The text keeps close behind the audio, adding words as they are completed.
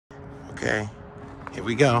Okay, here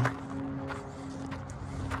we go.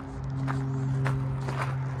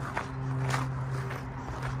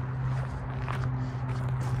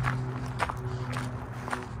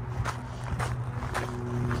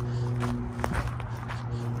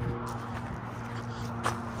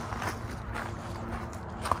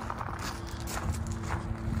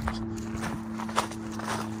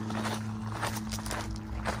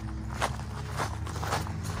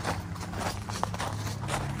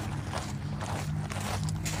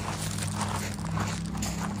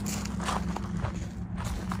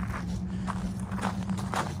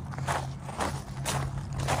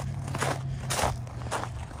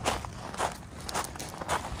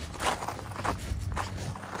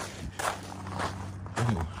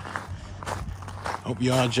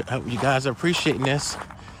 Hope you guys are appreciating this.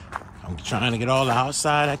 I'm trying to get all the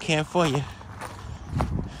outside I can for you.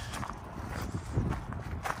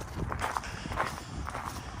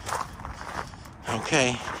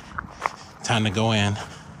 Okay, time to go in.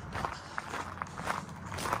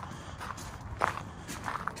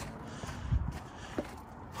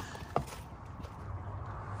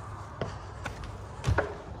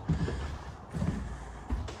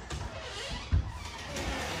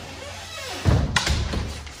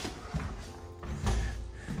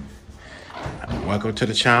 Welcome to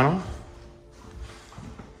the channel.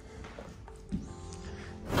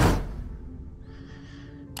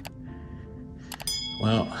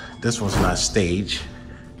 Well, this one's not staged,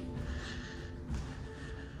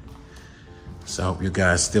 so I hope you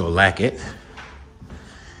guys still like it.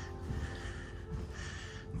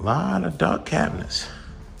 A lot of dark cabinets.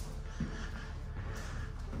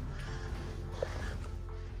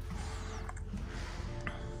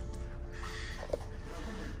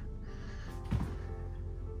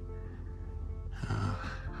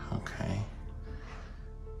 Okay,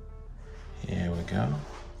 here we go.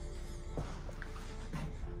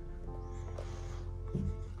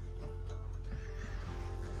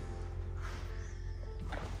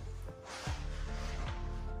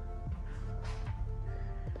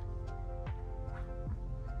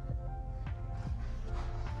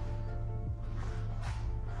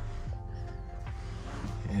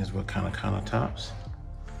 Here's what kind of countertops.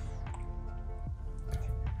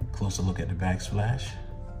 Closer look at the backsplash.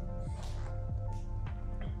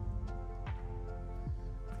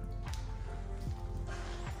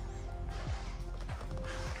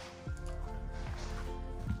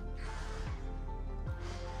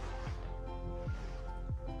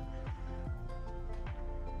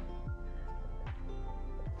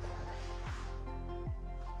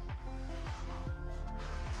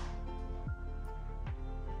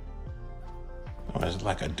 Oh, is it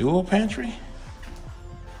like a dual pantry?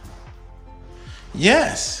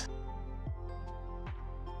 Yes.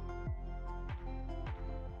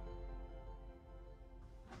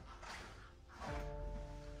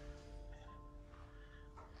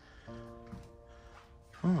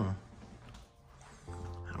 I'm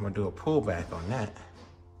gonna do a pullback on that.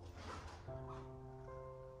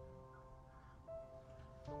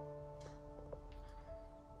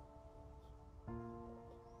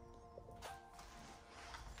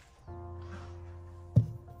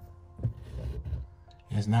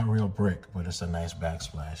 It's not real brick, but it's a nice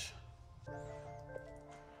backsplash.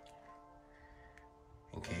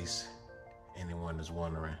 In case anyone is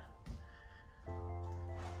wondering.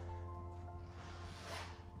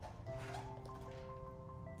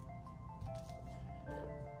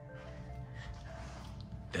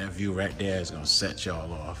 That view right there is gonna set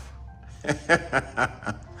y'all off.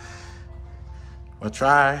 Well,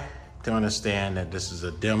 try to understand that this is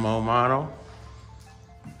a demo model.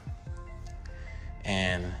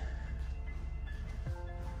 And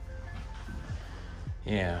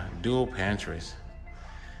yeah, dual pantries.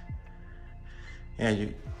 Yeah,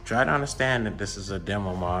 you try to understand that this is a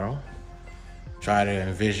demo model. Try to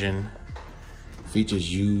envision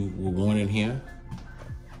features you will want in here.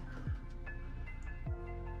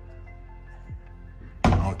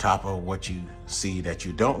 On top of what you see that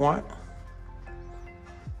you don't want.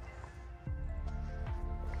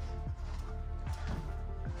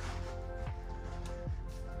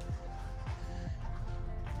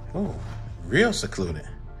 Oh, real secluded.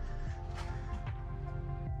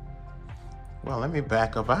 Well, let me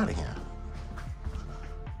back up out of here.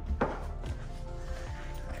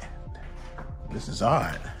 This is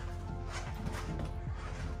odd.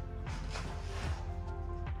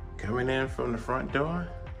 Coming in from the front door,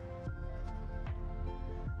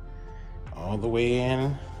 all the way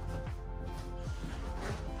in.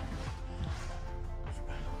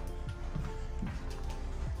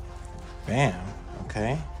 Bam,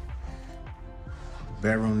 okay.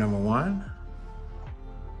 bedroom number 1.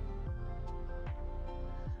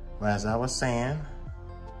 But as I was saying,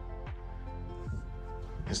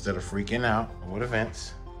 instead of freaking out with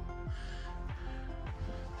events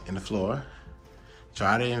in the floor,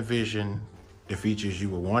 try to envision the features you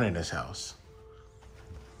would want in this house.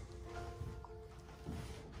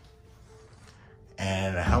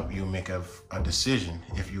 And it'll help you make a decision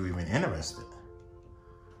if you're even interested.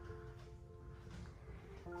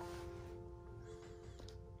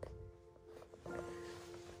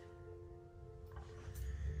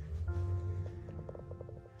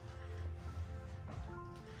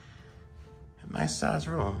 A nice size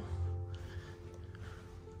room.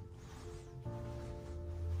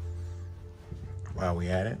 While we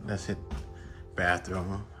at it, let's hit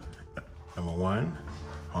bathroom number 1,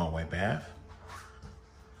 hallway bath.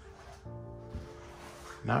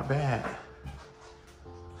 Not bad.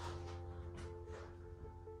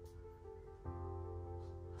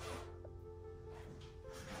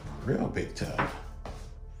 Real big tub.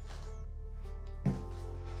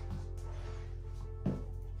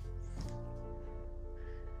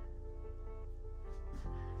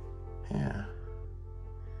 Yeah.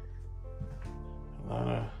 A lot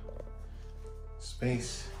of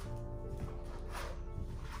space.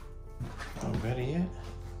 Oh, better yet,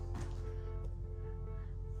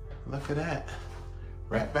 look at that,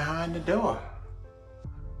 right behind the door.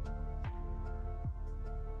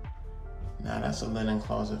 Now that's a linen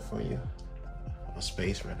closet for you, a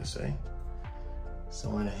space, rather say.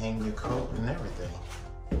 Somewhere to hang your coat and everything.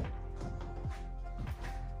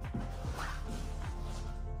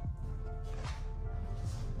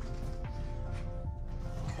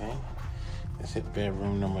 Okay, let's hit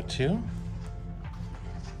bedroom number 2.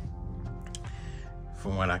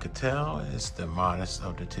 From what I could tell, it's the modest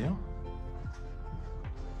of the 2.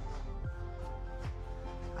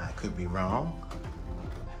 I could be wrong.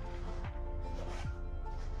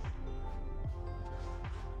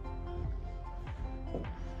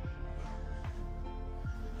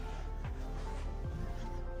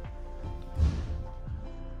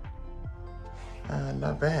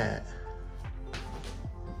 Not bad.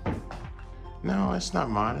 No, it's not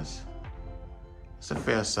modest. It's a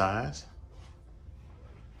fair size.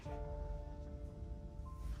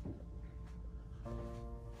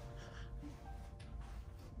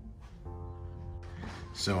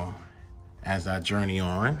 So, as I journey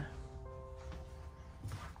on,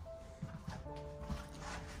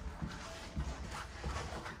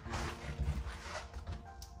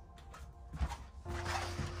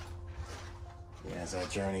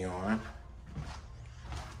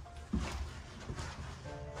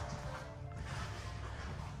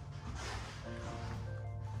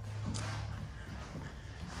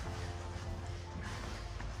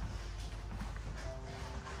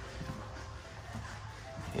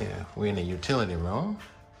 yeah, we're in the utility room,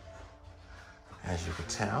 as you can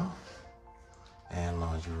tell, and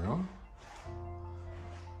laundry room.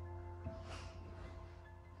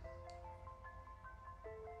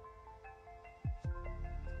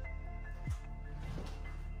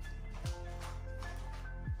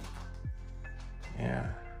 Yeah.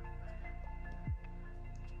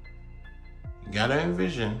 You gotta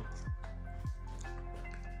envision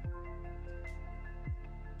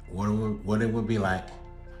what it would be like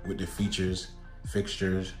with the features,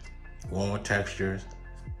 fixtures, wall textures,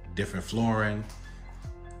 different flooring,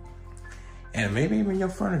 and maybe even your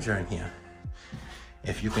furniture in here.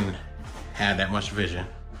 If you can have that much vision,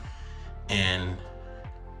 and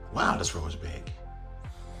wow, this room is big,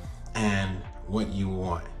 and what you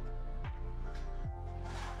want.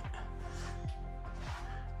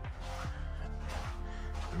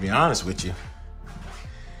 To be honest with you,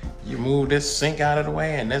 you move this sink out of the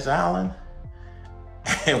way and this island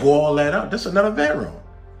and wall that up, this is another bedroom.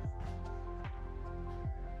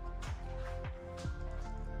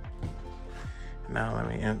 Now let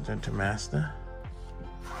me enter into master.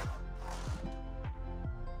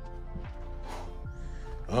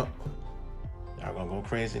 Oh, y'all gonna go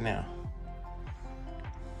crazy now.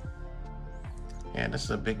 Yeah, this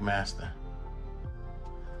is a big master.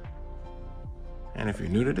 And if you're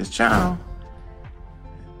new to this channel,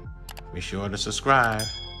 be sure to subscribe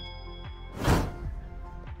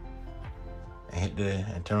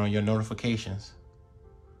and turn on your notifications.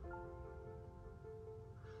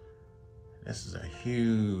 This is a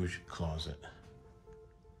huge closet.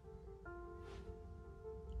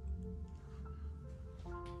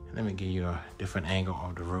 Let me give you a different angle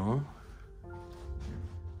of the room.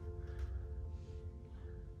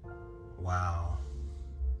 Wow.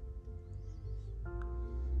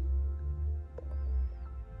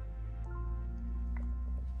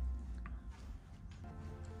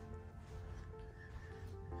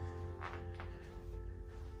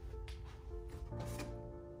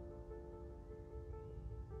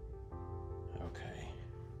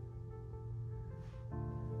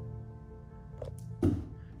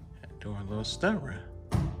 little stubborn.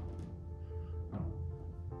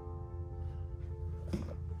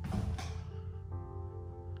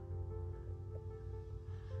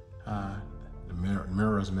 The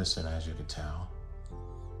mirror is missing, as you can tell.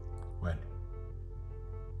 But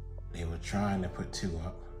they were trying to put 2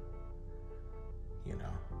 up. You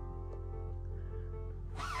know,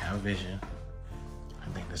 have vision. I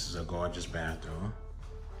think this is a gorgeous bathroom.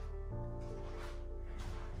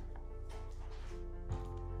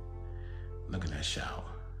 Look at that shower.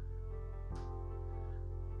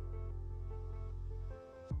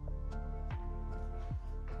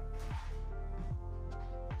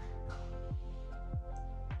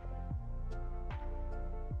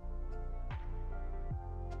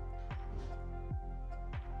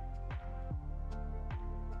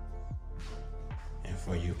 And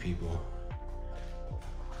for you people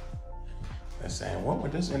that's saying, what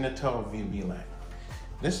would this in the toe view be like?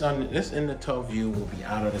 This in the toe view will be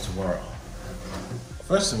out of this world.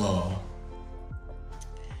 First of all,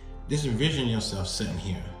 just envision yourself sitting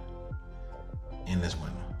here in this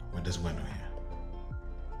window, with this window here.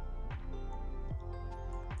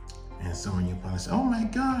 And some of you probably say, oh my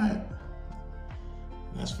God.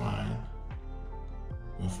 That's fine.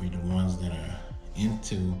 But for the ones that are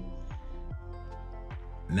into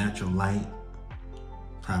natural light,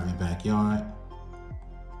 private backyard,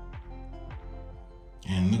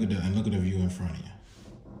 and look at the view in front of you.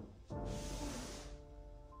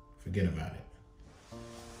 Forget about it.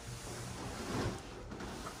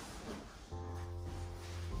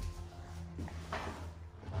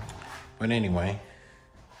 But anyway,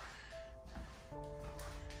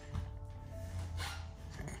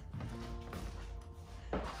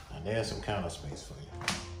 now there's some counter space for you.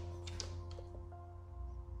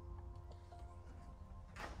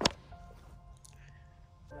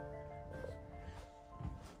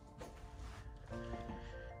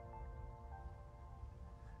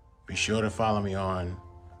 Be sure to follow me on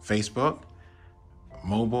Facebook,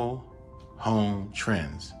 Mobile Home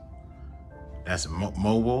Trends. That's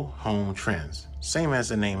Mobile Home Trends. Same as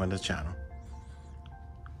the name of the channel.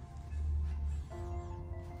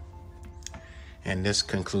 And this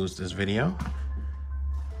concludes this video.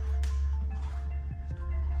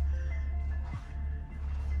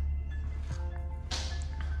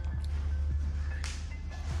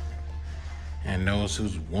 And those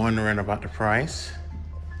who's wondering about the price,